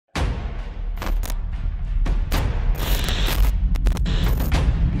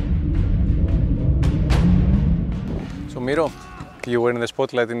Miro, you were in the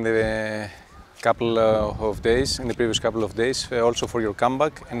spotlight in the previous couple of days, also for your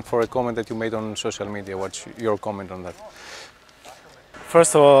comeback and for a comment that you made on social media. What's your comment on that?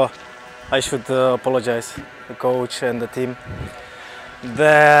 First of all, I should apologize to the coach and the team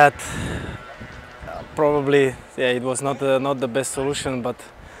that probably it was not the best solution, but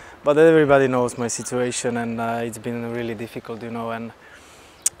everybody knows my situation, and it's been really difficult, you know,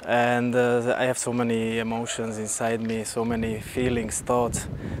 and I have so many emotions inside me, so many feelings, thoughts.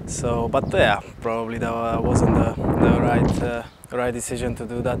 So, but yeah, probably that wasn't the right decision to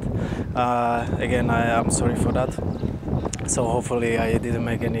do that. Again, I'm sorry for that. So hopefully I didn't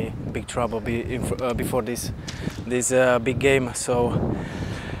make any big trouble before this big game. So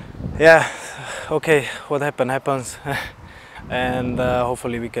yeah, okay, what happened happens, and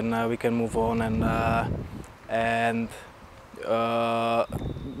hopefully we can move on and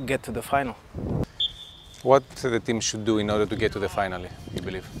get to the final. What the team should do in order to get to the final, you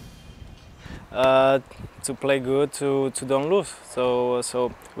believe? To play good, to don't lose.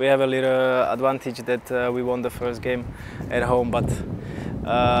 So we have a little advantage that we won the first game at home, but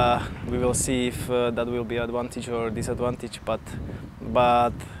we will see if that will be advantage or disadvantage. But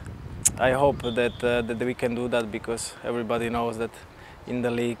I hope that we can do that, because everybody knows that in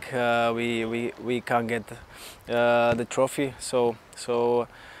the league we can't get the trophy. So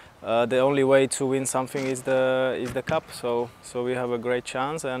the only way to win something is the cup. So we have a great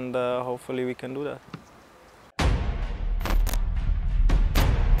chance, and hopefully we can do that.